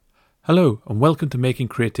Hello and welcome to Making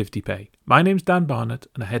Creativity Pay. My name's Dan Barnett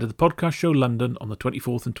and ahead of the podcast show London on the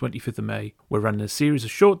 24th and 25th of May, we're running a series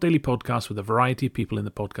of short daily podcasts with a variety of people in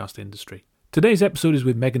the podcast industry. Today's episode is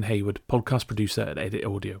with Megan Hayward, podcast producer at Edit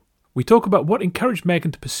Audio. We talk about what encouraged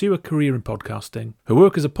Megan to pursue a career in podcasting, her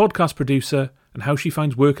work as a podcast producer, and how she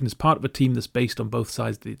finds working as part of a team that's based on both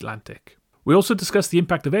sides of the Atlantic. We also discuss the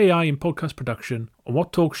impact of AI in podcast production and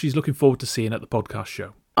what talks she's looking forward to seeing at the podcast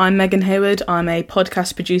show. I'm Megan Hayward. I'm a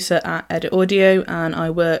podcast producer at Edit Audio and I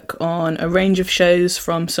work on a range of shows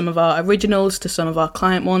from some of our originals to some of our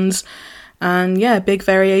client ones. And yeah, big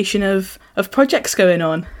variation of projects going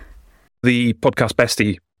on. The Podcast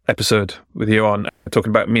Bestie episode with you on,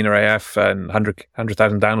 talking about Mina AF and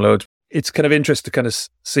 100,000 downloads. It's kind of interesting to kind of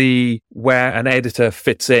see where an editor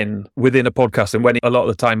fits in within a podcast, and when a lot of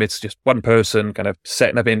the time it's just one person kind of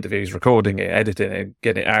setting up interviews, recording it, editing it,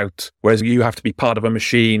 getting it out, whereas you have to be part of a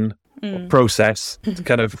machine or process to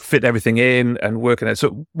kind of fit everything in and work in it.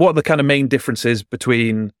 So what are the kind of main differences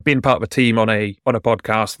between being part of a team on a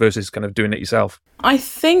podcast versus kind of doing it yourself? I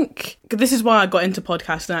think this is why I got into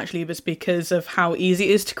podcasting actually, was because of how easy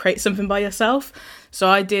it is to create something by yourself. So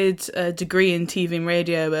I did a degree in TV and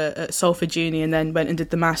radio at Salford Uni and then went and did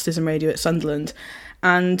the Masters in Radio at Sunderland.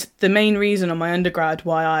 And the main reason on my undergrad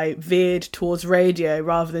why I veered towards radio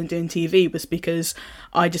rather than doing TV was because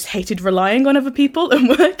I just hated relying on other people and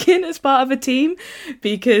working as part of a team,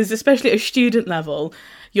 because especially at a student level,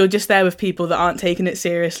 you're just there with people that aren't taking it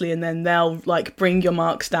seriously and then they'll like bring your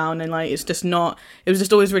marks down, and like it was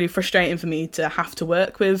just always really frustrating for me to have to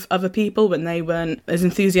work with other people when they weren't as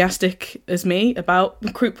enthusiastic as me about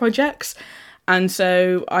group projects. And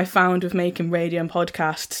so I found with making radio and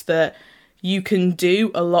podcasts that you can do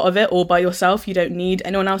a lot of it all by yourself. You don't need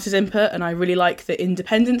anyone else's input. And I really like the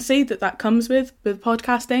independency that comes with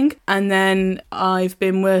podcasting. And then I've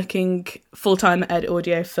been working full-time at Edit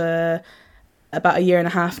Audio for about a year and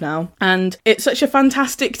a half now. And it's such a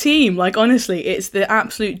fantastic team. Like, honestly, it's the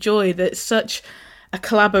absolute joy. That's such a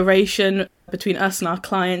collaboration between us and our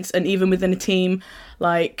clients, and even within a team.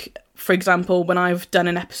 Like, for example, when I've done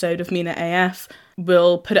an episode of Mina AF,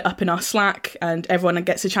 we'll put it up in our Slack and everyone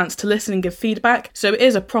gets a chance to listen and give feedback. So it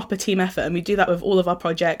is a proper team effort, and we do that with all of our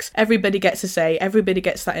projects. Everybody gets a say, everybody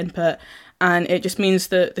gets that input, and it just means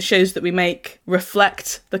that the shows that we make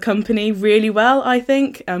reflect the company really well, I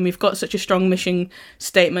think. And we've got such a strong mission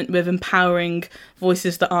statement with empowering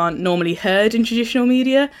voices that aren't normally heard in traditional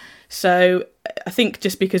media. So I think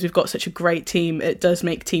just because we've got such a great team, it does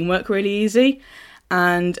make teamwork really easy.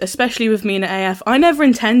 And especially with Mina AF, I never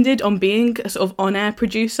intended on being a sort of on-air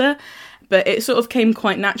producer, but it sort of came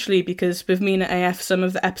quite naturally because with Mina AF, some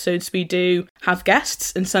of the episodes we do have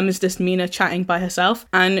guests and some is just Mina chatting by herself.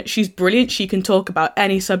 And she's brilliant. She can talk about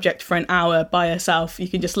any subject for an hour by herself. You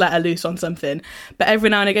can just let her loose on something. But every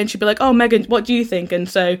now and again, she'd be like, "Oh, Megan, what do you think?" And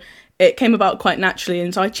so it came about quite naturally.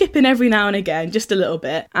 And so I chip in every now and again, just a little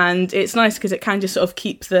bit. And it's nice because it can just sort of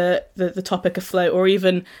keep the topic afloat, or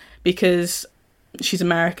even because she's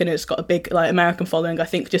American, it's got a big like American following. I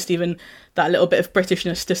think just even that little bit of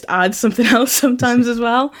Britishness just adds something else sometimes as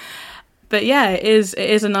well. But yeah, it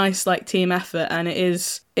is a nice like team effort, and it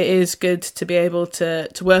is good to be able to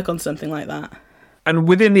work on something like that. And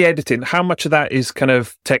within the editing, how much of that is kind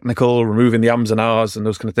of technical, removing the ums and ahs and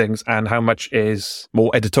those kind of things, and how much is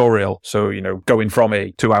more editorial? So, you know, going from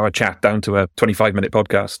a 2-hour chat down to a 25-minute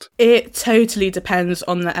podcast? It totally depends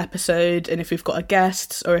on the episode, and if we've got a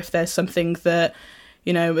guest, or if there's something that,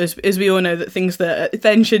 you know, as we all know, that things that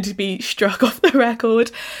then should be struck off the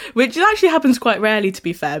record, which actually happens quite rarely, to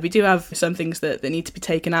be fair. We do have some things that need to be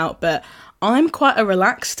taken out, but I'm quite a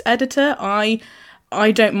relaxed editor.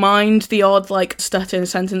 I don't mind the odd like stutter in a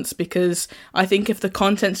sentence, because I think if the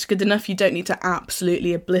content's good enough, you don't need to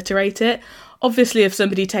absolutely obliterate it. Obviously, if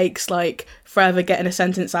somebody takes like forever getting a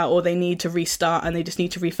sentence out, or they need to restart and they just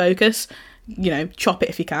need to refocus, you know, chop it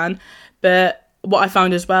if you can. But what I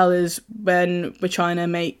found as well is when we're trying to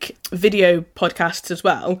make video podcasts as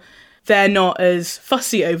well, they're not as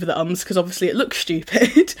fussy over the ums, because obviously it looks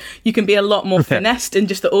stupid. You can be a lot more finessed in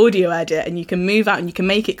just the audio edit, and you can move out and you can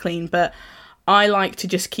make it clean. But I like to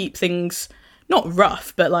just keep things not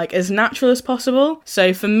rough, but like as natural as possible.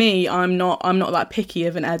 So for me, I'm not that picky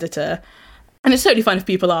of an editor. And it's totally fine if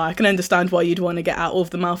people are. I can understand why you'd want to get out all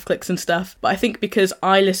of the mouth clicks and stuff. But I think because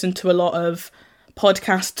I listen to a lot of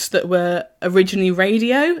podcasts that were originally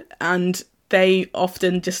radio, and they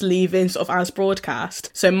often just leave in sort of as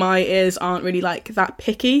broadcast. So my ears aren't really like that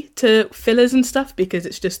picky to fillers and stuff, because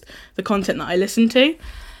it's just the content that I listen to.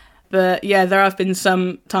 But yeah, there have been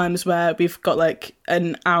some times where we've got like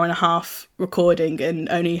an hour and a half recording and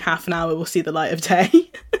only half an hour will see the light of day.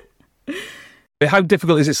 How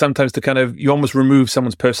difficult is it sometimes to kind of, you almost remove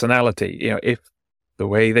someone's personality? You know, if the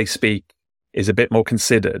way they speak is a bit more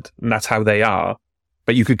considered and that's how they are,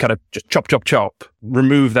 but you could kind of just chop,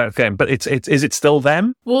 remove that thing. But is it still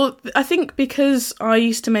them? Well, I think because I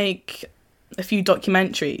used to make a few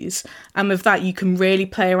documentaries, and with that you can really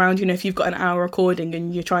play around. You know, if you've got an hour recording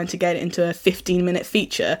and you're trying to get it into a 15-minute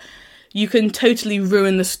feature, you can totally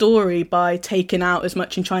ruin the story by taking out as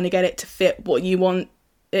much and trying to get it to fit what you want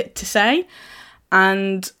it to say.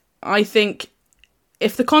 And I think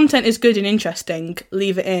if the content is good and interesting,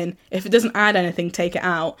 leave it in. If it doesn't add anything, take it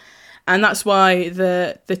out. And that's why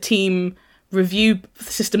the team review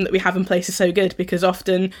system that we have in place is so good, because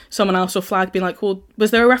often someone else will flag being like, well,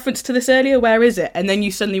 was there a reference to this earlier? Where is it? And then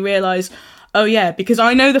you suddenly realise, oh yeah, because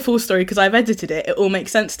I know the full story because I've edited it, it all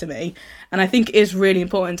makes sense to me. And I think it is really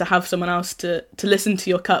important to have someone else to listen to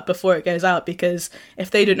your cut before it goes out, because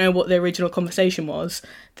if they don't know what the original conversation was,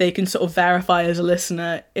 they can sort of verify as a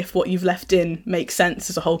listener if what you've left in makes sense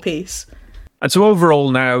as a whole piece. And so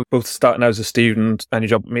overall now, both starting out as a student and your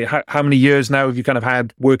job, I mean, how many years now have you kind of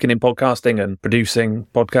had working in podcasting and producing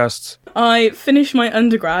podcasts? I finished my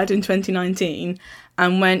undergrad in 2019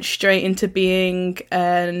 and went straight into being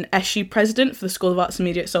an SU president for the School of Arts and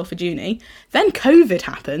Media at Salford Uni. Then COVID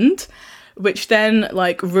happened, which then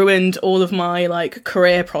ruined all of my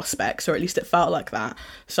career prospects, or at least it felt like that.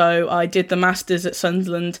 So I did the masters at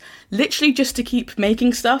Sunderland literally just to keep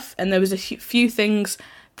making stuff, and there was a few things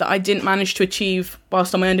that I didn't manage to achieve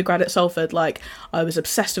whilst on my undergrad at Salford. I was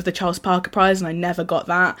obsessed with the Charles Parker Prize and I never got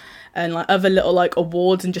that, and other little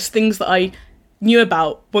awards and just things that I knew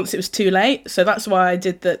about once it was too late. So that's why I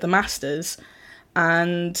did the masters.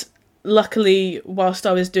 And luckily, whilst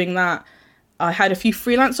I was doing that, I had a few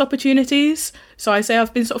freelance opportunities. So I say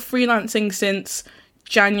I've been sort of freelancing since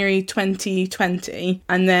January 2020,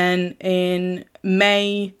 and then in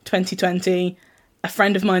May 2020 a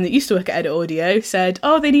friend of mine that used to work at Edit Audio said,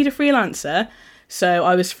 oh, they need a freelancer. So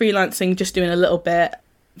I was freelancing, just doing a little bit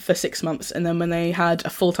for 6 months. And then when they had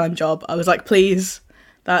a full-time job, I was like, please,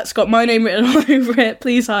 that's got my name written all over it.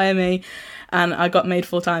 Please hire me. And I got made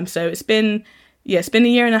full-time. So it's been a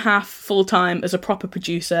year and a half full-time as a proper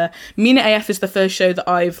producer. Mina AF is the first show that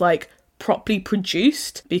I've properly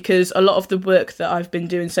produced, because a lot of the work that I've been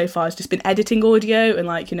doing so far has just been editing audio, and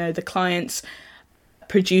the clients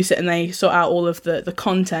produce it and they sort out all of the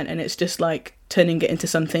content, and it's just turning it into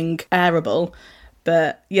something airable.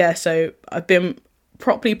 But yeah, so I've been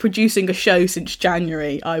properly producing a show since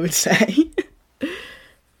January, I would say.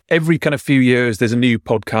 Every kind of few years there's a new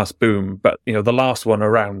podcast boom, but the last one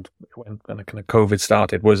around when kind of COVID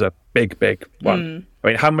started was a big one. I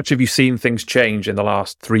mean, how much have you seen things change in the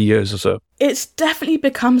last 3 years or so? It's definitely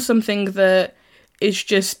become something that is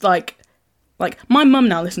just my mum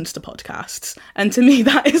now listens to podcasts, and to me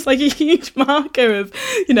that is a huge marker of,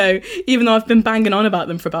 even though I've been banging on about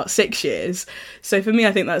them for about 6 years. So for me,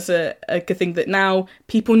 I think that's a good thing, that now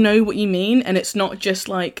people know what you mean, and it's not just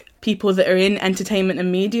people that are in entertainment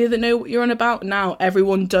and media that know what you're on about. Now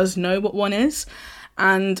everyone does know what one is.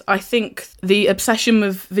 And I think the obsession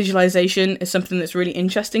with visualization is something that's really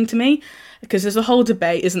interesting to me, because there's a whole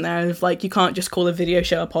debate, isn't there, of you can't just call a video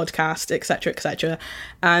show a podcast, etc., etc.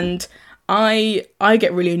 And I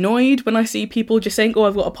get really annoyed when I see people just saying, oh,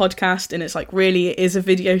 I've got a podcast, and it's really, it is a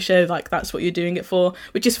video show, that's what you're doing it for,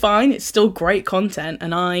 which is fine. It's still great content,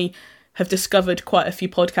 and I have discovered quite a few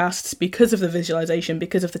podcasts because of the visualization,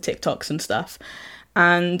 because of the TikToks and stuff.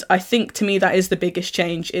 And I think to me that is the biggest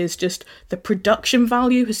change, is just the production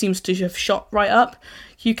value seems to have shot right up.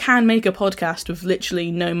 You can make a podcast with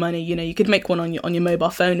literally no money. You could make one on your mobile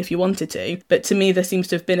phone if you wanted to. But to me, there seems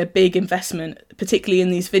to have been a big investment, particularly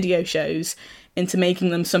in these video shows, into making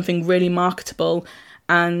them something really marketable.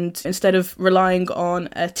 And instead of relying on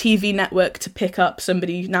a TV network to pick up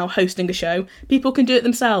somebody now hosting a show, people can do it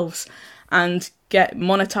themselves and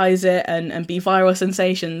monetize it and be viral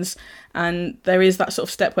sensations. And there is that sort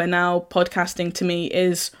of step where now podcasting to me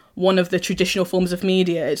is one of the traditional forms of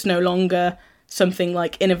media. It's no longer something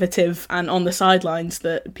innovative and on the sidelines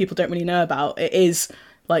that people don't really know about. It is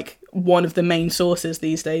one of the main sources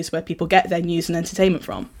these days where people get their news and entertainment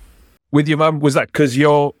from. With your mum, was that because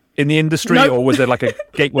you're in the industry, Nope. or was there a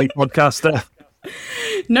gateway podcaster?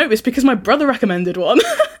 No, it's because my brother recommended one.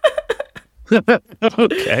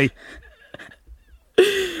 Okay.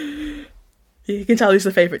 You can tell who's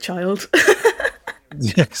the favourite child.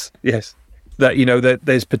 Yes. That, that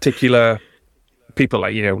there's particular people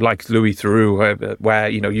like Louis Theroux, where,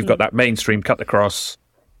 you've got that mainstream cut across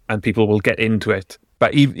and people will get into it.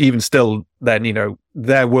 But even still, then,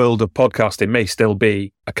 their world of podcasting may still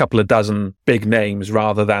be a couple of dozen big names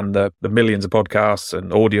rather than the millions of podcasts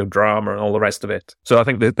and audio drama and all the rest of it. So I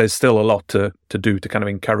think that there's still a lot to do to kind of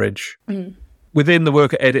encourage. Within the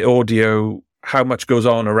work at Edit Audio, how much goes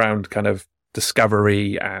on around kind of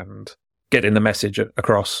discovery and getting the message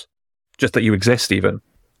across, just that you exist even?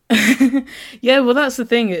 Yeah, well, that's the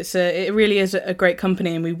thing. It really is a great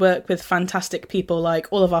company, and we work with fantastic people. Like,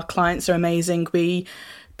 all of our clients are amazing. We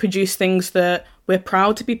produce things that we're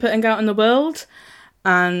proud to be putting out in the world,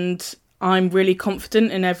 and I'm really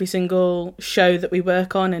confident in every single show that we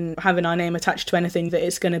work on, and having our name attached to anything, that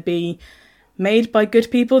it's going to be made by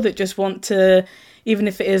good people that just want to, even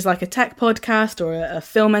if it is like a tech podcast or a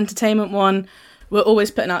film entertainment one, we're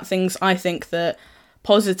always putting out things, I think, that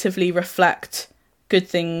positively reflect good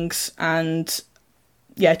things and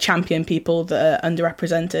champion people that are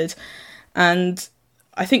underrepresented. And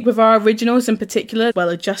I think with our originals in particular, well,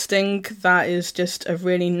 adjusting, that is just a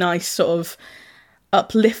really nice sort of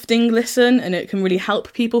uplifting listen, and it can really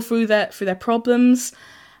help people through their problems.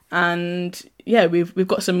 And we've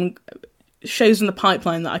got some shows in the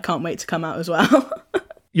pipeline that I can't wait to come out as well.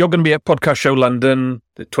 You're going to be at Podcast Show London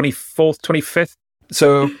the 24th, 25th.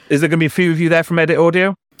 So is there going to be a few of you there from Edit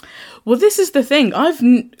Audio? Well, this is the thing.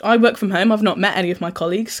 I work from home. I've not met any of my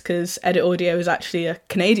colleagues because Edit Audio is actually a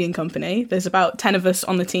Canadian company. There's about 10 of us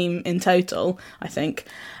on the team in total, I think.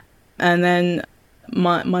 And then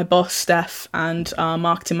my boss, Steph, and our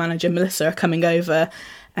marketing manager, Melissa, are coming over.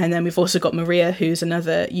 And then we've also got Maria, who's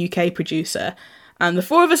another UK producer. And the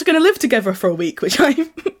four of us are going to live together for a week, which I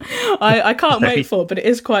can't wait for. But it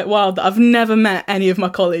is quite wild that I've never met any of my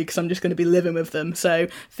colleagues. I'm just going to be living with them. So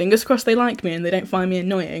fingers crossed they like me and they don't find me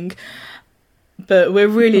annoying. But we're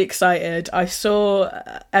really excited. I saw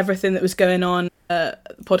everything that was going on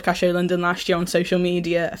at Podcast Show London last year on social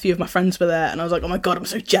media. A few of my friends were there and I was like, oh my God, I'm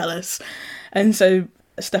so jealous. And so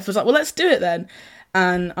Steph was like, well, let's do it then.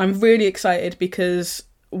 And I'm really excited because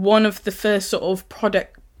one of the first sort of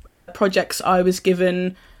projects I was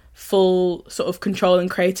given full sort of control and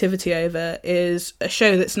creativity over is a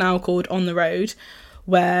show that's now called On the Road,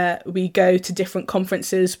 where we go to different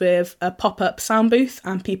conferences with a pop-up sound booth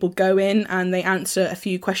and people go in and they answer a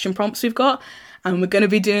few question prompts we've got, and we're going to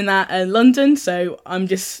be doing that in London. So I'm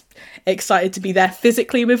just excited to be there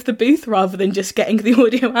physically with the booth rather than just getting the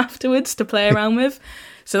audio afterwards to play around with.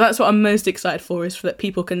 So that's what I'm most excited for, is that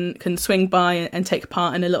people can swing by and take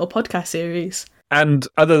part in a little podcast series. And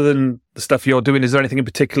other than the stuff you're doing, is there anything in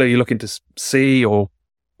particular you're looking to see or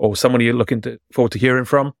someone you're looking forward to hearing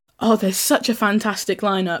from? Oh, there's such a fantastic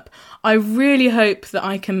lineup. I really hope that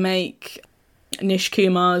I can make Nish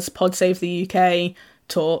Kumar's Pod Save the UK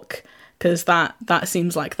talk, because that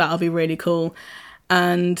seems like that'll be really cool.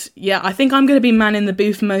 And I think I'm going to be manning the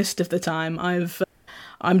booth most of the time.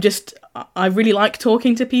 I really like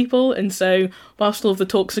talking to people, and so whilst all of the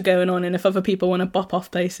talks are going on, and if other people want to bop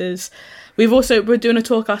off places, we're doing a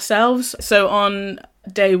talk ourselves. So on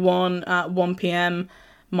day one at 1 p.m,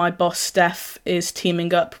 my boss Steph is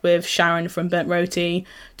teaming up with Sharon from Burnt Roti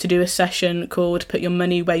to do a session called Put Your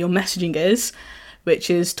Money Where Your Messaging Is, which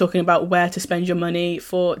is talking about where to spend your money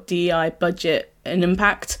for DEI, budget and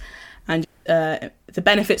impact, and the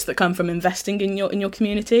benefits that come from investing in your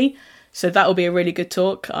community. So that will be a really good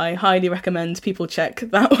talk. I highly recommend people check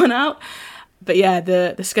that one out. But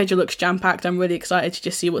the schedule looks jam-packed. I'm really excited to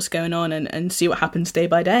just see what's going on and see what happens day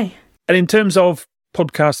by day. And in terms of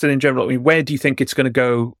podcasting in general, I mean, where do you think it's going to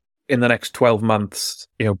go in the next 12 months,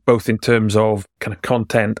 both in terms of kind of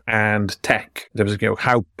content and tech? There was,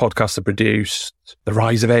 how podcasts are produced, the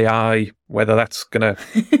rise of AI, whether that's going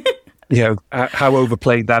to, how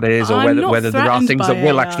overplayed that is, or whether there are things that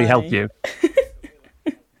will actually help you.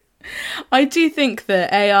 I do think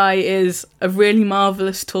that AI is a really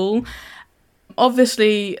marvellous tool.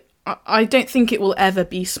 Obviously, I don't think it will ever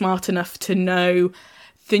be smart enough to know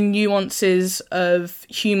the nuances of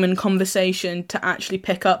human conversation to actually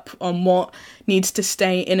pick up on what needs to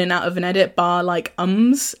stay in and out of an edit, bar like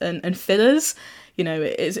ums and fillers.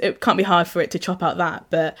 It can't be hard for it to chop out that,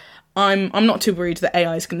 but I'm not too worried that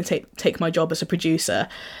AI is going to take my job as a producer,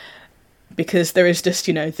 because there is just,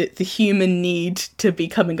 the human need to be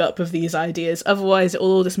coming up with these ideas. Otherwise, it will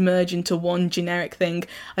all just merge into one generic thing.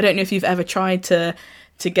 I don't know if you've ever tried to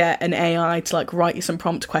get an AI to like write you some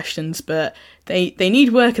prompt questions, but they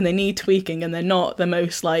need work and they need tweaking, and they're not the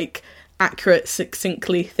most like accurate,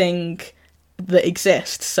 succinctly thing that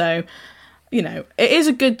exists. So, it is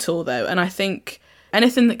a good tool though, and I think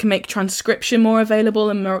anything that can make transcription more available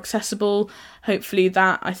and more accessible, hopefully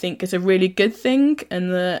that I think is a really good thing,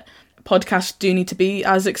 and that podcasts do need to be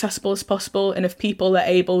as accessible as possible. And if people are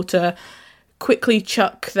able to quickly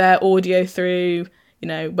chuck their audio through,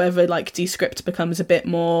 whether like Descript becomes a bit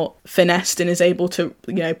more finessed and is able to,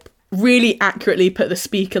 really accurately put the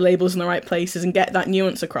speaker labels in the right places and get that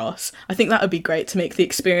nuance across. I think that would be great to make the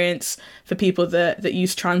experience for people that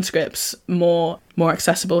use transcripts more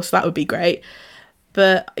accessible. So that would be great.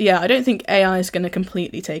 But yeah, I don't think AI is going to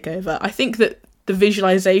completely take over. I think that the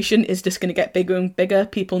visualization is just going to get bigger and bigger.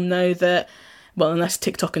 People know that, well, unless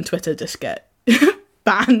TikTok and Twitter just get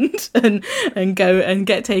banned and go and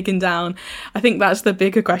get taken down. I think that's the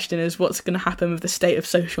bigger question, is what's going to happen with the state of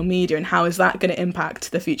social media and how is that going to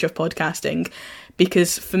impact the future of podcasting?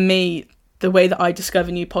 Because for me, the way that I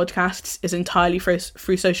discover new podcasts is entirely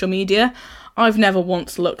through social media. I've never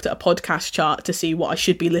once looked at a podcast chart to see what I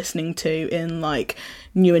should be listening to in like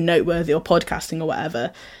New and Noteworthy or Podcasting or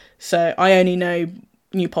whatever. So I only know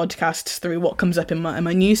new podcasts through what comes up in my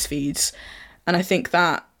news feeds. And I think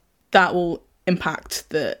that will impact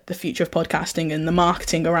the future of podcasting and the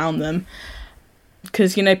marketing around them,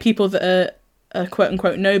 because people that are quote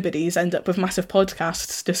unquote nobodies end up with massive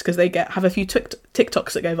podcasts just because they have a few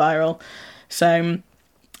TikToks that go viral. So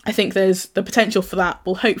I think there's the potential for that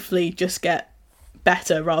will hopefully just get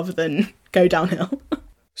better rather than go downhill.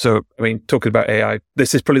 So, I mean, talking about AI,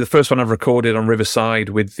 this is probably the first one I've recorded on Riverside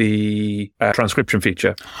with the transcription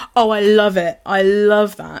feature. Oh, I love it. I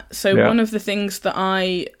love that. So One of the things that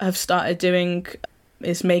I have started doing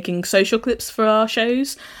is making social clips for our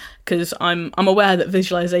shows, because I'm aware that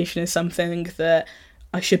visualization is something that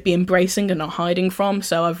I should be embracing and not hiding from.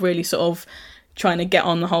 So I've really sort of trying to get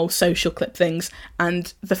on the whole social clip things.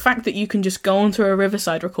 And the fact that you can just go onto a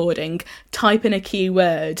Riverside recording, type in a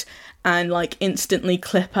keyword, and like instantly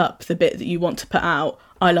clip up the bit that you want to put out.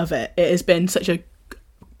 I love it. It has been such a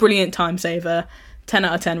brilliant time saver. 10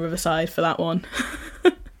 out of 10 Riverside for that one.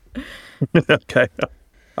 Okay.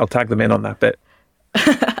 I'll tag them in on that bit.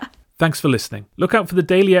 Thanks for listening. Look out for the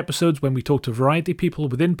daily episodes when we talk to variety people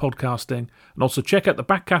within podcasting, and also check out the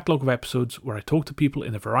back catalogue of episodes where I talk to people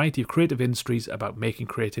in a variety of creative industries about making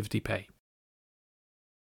creativity pay.